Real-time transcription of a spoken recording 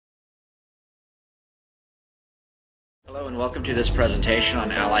Hello and welcome to this presentation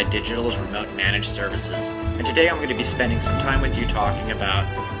on Allied Digital's remote managed services. And today I'm going to be spending some time with you talking about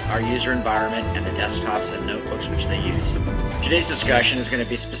our user environment and the desktops and notebooks which they use. Today's discussion is going to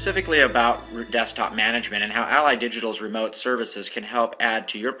be specifically about desktop management and how Allied Digital's remote services can help add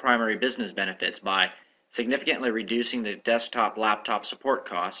to your primary business benefits by significantly reducing the desktop laptop support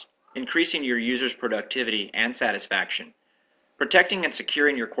costs, increasing your users' productivity and satisfaction, protecting and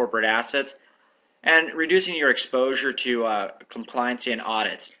securing your corporate assets, and reducing your exposure to compliance and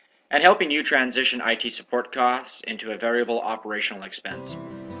audits, and helping you transition IT support costs into a variable operational expense.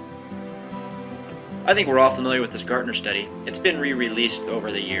 I think we're all familiar with this Gartner study. It's been re-released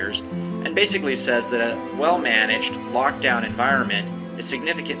over the years and basically says that a well-managed lockdown environment is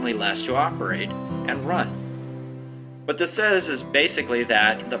significantly less to operate and run. What this says is basically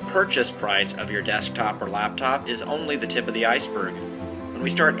that the purchase price of your desktop or laptop is only the tip of the iceberg. When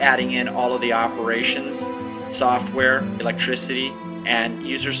we start adding in all of the operations, software, electricity, and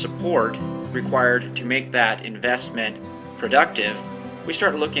user support required to make that investment productive, we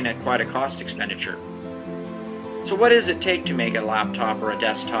start looking at quite a cost expenditure. So what does it take to make a laptop or a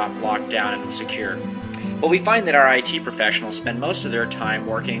desktop locked down and secure? Well, we find that our IT professionals spend most of their time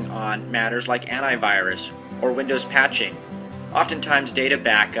working on matters like antivirus or Windows patching. Oftentimes data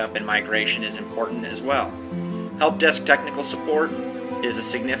backup and migration is important as well. Help desk technical support is a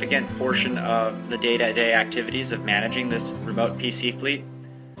significant portion of the day-to-day activities of managing this remote PC fleet,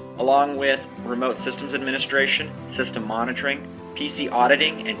 along with remote systems administration, system monitoring, PC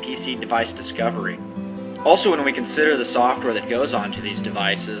auditing, and PC device discovery. Also, when we consider the software that goes onto these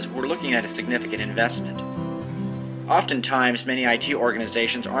devices, we're looking at a significant investment. Oftentimes, many IT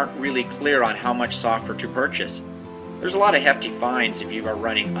organizations aren't really clear on how much software to purchase. There's a lot of hefty fines if you are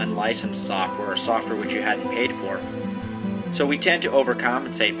running unlicensed software or software which you hadn't paid for. So we tend to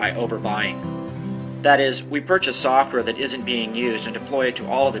overcompensate by overbuying. That is, we purchase software that isn't being used and deploy it to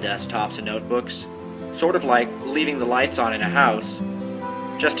all of the desktops and notebooks, sort of like leaving the lights on in a house,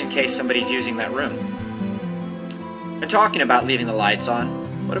 just in case somebody's using that room. And talking about leaving the lights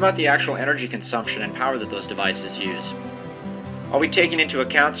on, what about the actual energy consumption and power that those devices use? Are we taking into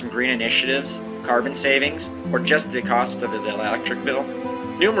account some green initiatives, carbon savings, or just the cost of the electric bill?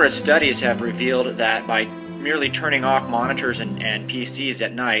 Numerous studies have revealed that by merely turning off monitors and PCs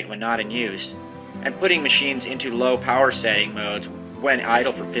at night when not in use, and putting machines into low power setting modes when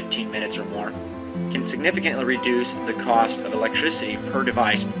idle for 15 minutes or more, can significantly reduce the cost of electricity per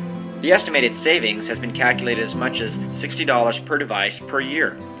device. The estimated savings has been calculated as much as $60 per device per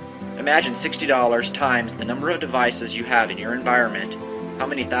year. Imagine $60 times the number of devices you have in your environment, how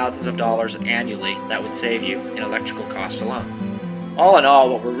many thousands of dollars annually that would save you in electrical costs alone. All in all,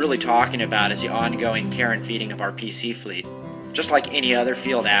 what we're really talking about is the ongoing care and feeding of our PC fleet. Just like any other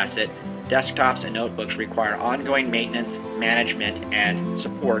field asset, desktops and notebooks require ongoing maintenance, management, and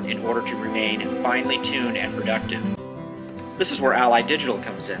support in order to remain finely tuned and productive. This is where Allied Digital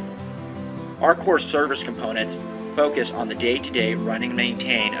comes in. Our core service components focus on the day-to-day run and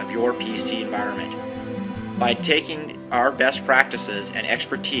maintain of your PC environment. By taking our best practices and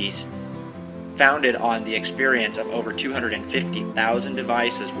expertise founded on the experience of over 250,000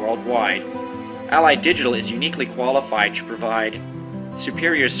 devices worldwide, Allied Digital is uniquely qualified to provide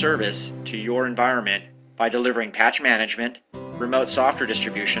superior service to your environment by delivering patch management, remote software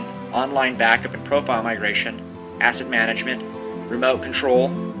distribution, online backup and profile migration, asset management, remote control,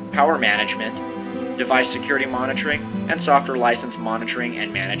 power management, device security monitoring, and software license monitoring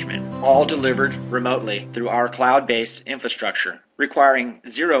and management, all delivered remotely through our cloud-based infrastructure, requiring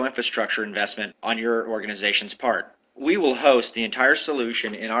zero infrastructure investment on your organization's part. We will host the entire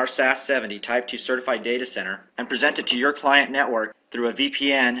solution in our SAS 70 Type 2 certified data center and present it to your client network through a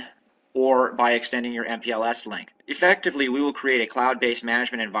VPN or by extending your MPLS link. Effectively, we will create a cloud-based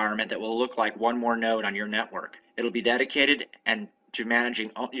management environment that will look like one more node on your network. It'll be dedicated and to managing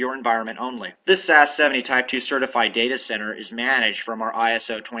your environment only. This SAS 70 Type 2 certified data center is managed from our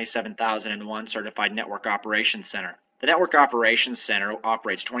ISO 27001 certified network operations center. The network operations center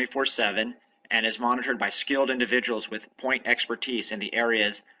operates 24/7 and is monitored by skilled individuals with point expertise in the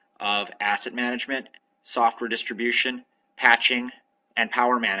areas of asset management, software distribution, patching, and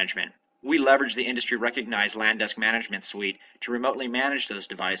power management. We leverage the industry recognized LANDesk management suite to remotely manage those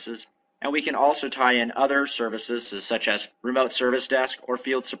devices, and we can also tie in other services such as remote service desk or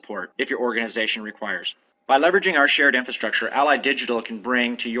field support if your organization requires. By leveraging our shared infrastructure, Allied Digital can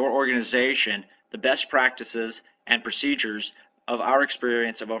bring to your organization the best practices and procedures of our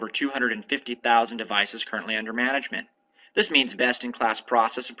experience of over 250,000 devices currently under management. This means best-in-class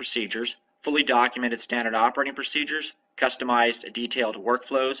process and procedures, fully documented standard operating procedures, customized detailed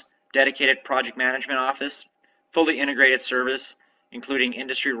workflows, dedicated project management office, fully integrated service, including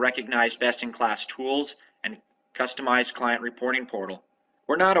industry-recognized best-in-class tools and customized client reporting portal.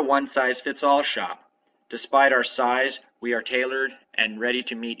 We're not a one-size-fits-all shop. Despite our size, we are tailored and ready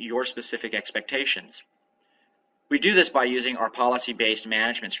to meet your specific expectations. We do this by using our policy-based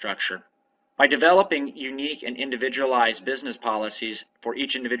management structure. By developing unique and individualized business policies for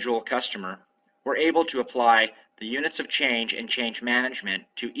each individual customer, we're able to apply the units of change and change management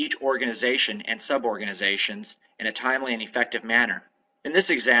to each organization and sub-organizations in a timely and effective manner. In this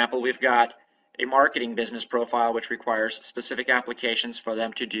example, we've got a marketing business profile which requires specific applications for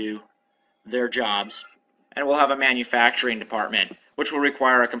them to do their jobs, and we'll have a manufacturing department which will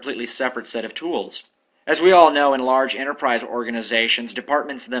require a completely separate set of tools. As we all know, in large enterprise organizations,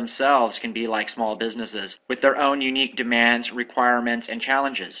 departments themselves can be like small businesses with their own unique demands, requirements, and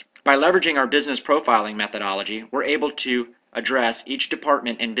challenges. By leveraging our business profiling methodology, we're able to address each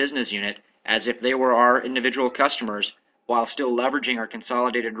department and business unit as if they were our individual customers while still leveraging our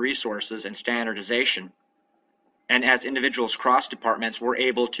consolidated resources and standardization. And as individuals cross departments, we're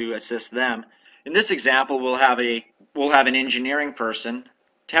able to assist them. In this example, we'll have an engineering person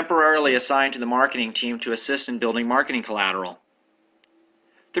temporarily assigned to the marketing team to assist in building marketing collateral.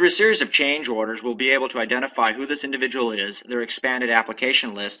 Through a series of change orders, we'll be able to identify who this individual is, their expanded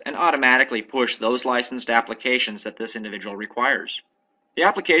application list, and automatically push those licensed applications that this individual requires. The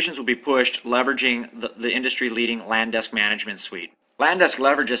applications will be pushed leveraging the industry-leading LANDesk management suite. LANDesk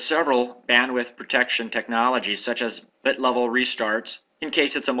leverages several bandwidth protection technologies such as bit-level restarts, in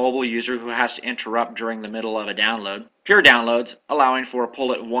case it's a mobile user who has to interrupt during the middle of a download, pure downloads, allowing for a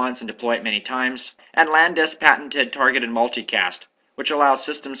pull it once and deploy it many times, and LANDesk patented targeted multicast, which allows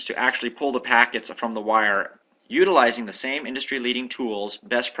systems to actually pull the packets from the wire. Utilizing the same industry-leading tools,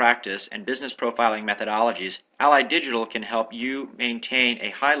 best practice, and business profiling methodologies, Allied Digital can help you maintain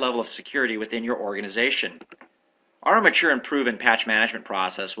a high level of security within your organization. Our mature and proven patch management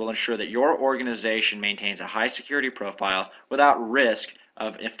process will ensure that your organization maintains a high security profile without risk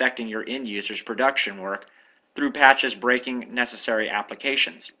of affecting your end users' production work through patches breaking necessary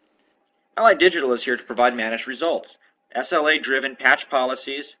applications. Allied Digital is here to provide managed results. SLA-driven patch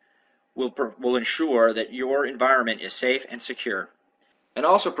policies will ensure that your environment is safe and secure, and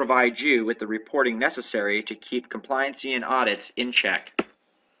also provide you with the reporting necessary to keep compliancy and audits in check.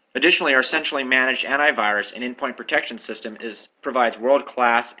 Additionally, our centrally managed antivirus and endpoint protection system provides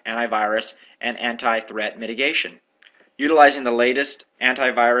world-class antivirus and anti-threat mitigation. Utilizing the latest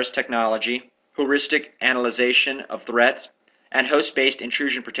antivirus technology, heuristic analyzation of threats, and host-based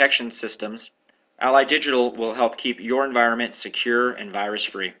intrusion protection systems, Allied Digital will help keep your environment secure and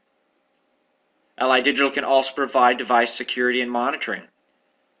virus-free. Allied Digital can also provide device security and monitoring,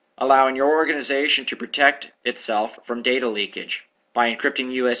 allowing your organization to protect itself from data leakage by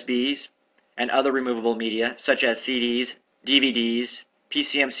encrypting USBs and other removable media such as CDs, DVDs,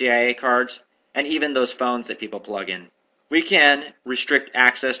 PCMCIA cards, and even those phones that people plug in. We can restrict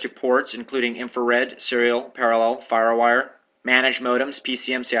access to ports including infrared, serial, parallel, FireWire, manage modems,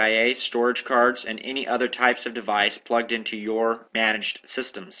 PCMCIA, storage cards, and any other types of device plugged into your managed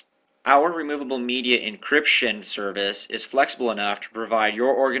systems. Our removable media encryption service is flexible enough to provide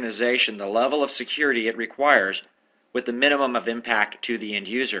your organization the level of security it requires with the minimum of impact to the end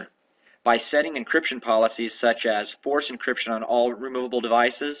user. By setting encryption policies such as force encryption on all removable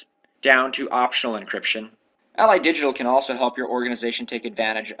devices, down to optional encryption, Allied Digital can also help your organization take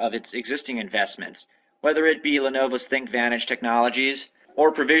advantage of its existing investments, whether it be Lenovo's ThinkVantage technologies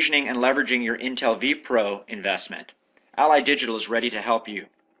or provisioning and leveraging your Intel vPro investment. Allied Digital is ready to help you.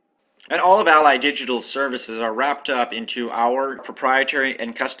 And all of Allied Digital's services are wrapped up into our proprietary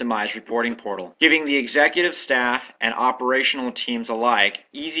and customized reporting portal, giving the executive staff and operational teams alike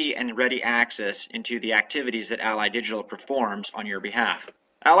easy and ready access into the activities that Allied Digital performs on your behalf.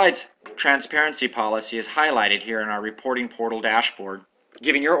 Allied's transparency policy is highlighted here in our reporting portal dashboard,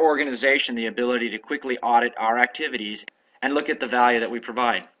 giving your organization the ability to quickly audit our activities and look at the value that we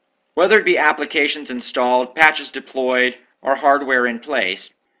provide. Whether it be applications installed, patches deployed, or hardware in place,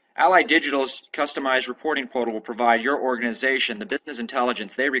 Allied Digital's customized reporting portal will provide your organization the business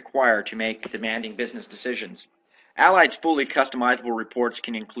intelligence they require to make demanding business decisions. Allied's fully customizable reports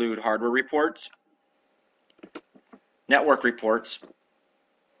can include hardware reports, network reports,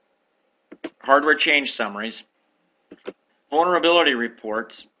 hardware change summaries, vulnerability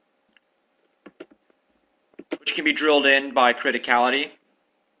reports, which can be drilled in by criticality,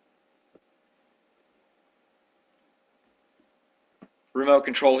 remote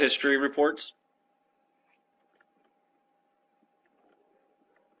control history reports,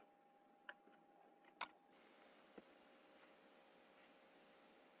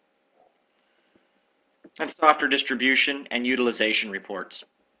 and software distribution and utilization reports.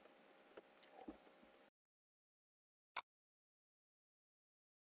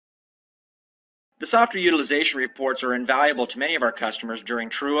 The software utilization reports are invaluable to many of our customers during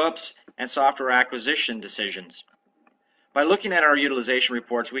true-ups and software acquisition decisions. By looking at our utilization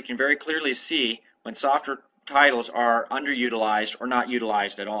reports, we can very clearly see when software titles are underutilized or not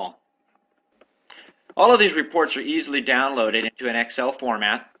utilized at all. All of these reports are easily downloaded into an Excel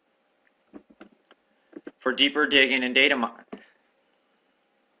format for deeper digging and data mining.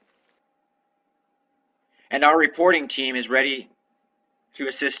 And our reporting team is ready to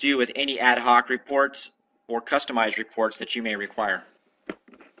assist you with any ad hoc reports or customized reports that you may require.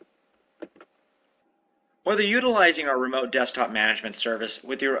 Whether utilizing our remote desktop management service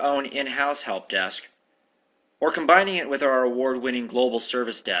with your own in-house help desk or combining it with our award-winning global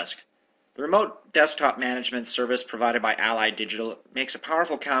service desk, the remote desktop management service provided by Allied Digital makes a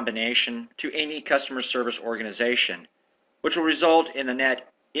powerful combination to any customer service organization, which will result in the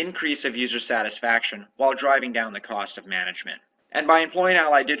net increase of user satisfaction while driving down the cost of management. And by employing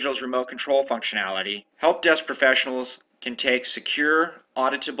Allied Digital's remote control functionality, help desk professionals can take secure,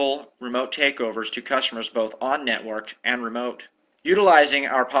 auditable remote takeovers to customers both on network and remote. Utilizing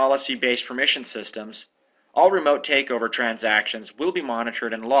our policy-based permission systems, all remote takeover transactions will be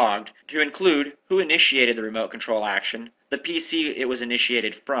monitored and logged to include who initiated the remote control action, the PC it was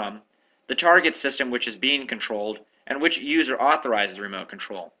initiated from, the target system which is being controlled, and which user authorized the remote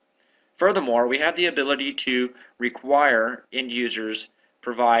control. Furthermore, we have the ability to require end users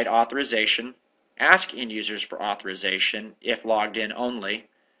provide authorization, ask end users for authorization if logged in only,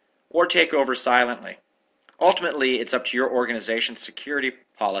 or take over silently. Ultimately, it's up to your organization's security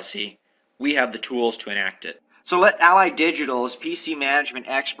policy. We have the tools to enact it. So let Allied Digital's PC management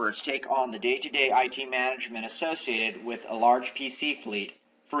experts take on the day-to-day IT management associated with a large PC fleet,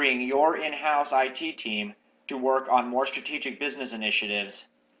 freeing your in-house IT team to work on more strategic business initiatives.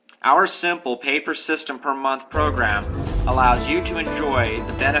 Our simple pay-per-system-per-month program allows you to enjoy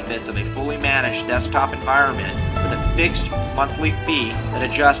the benefits of a fully managed desktop environment with a fixed monthly fee that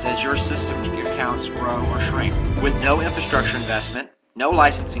adjusts as your system accounts grow or shrink, with no infrastructure investment, no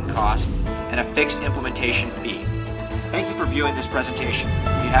licensing cost, and a fixed implementation fee. Thank you for viewing this presentation.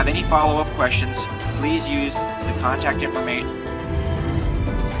 If you have any follow-up questions, please use the contact information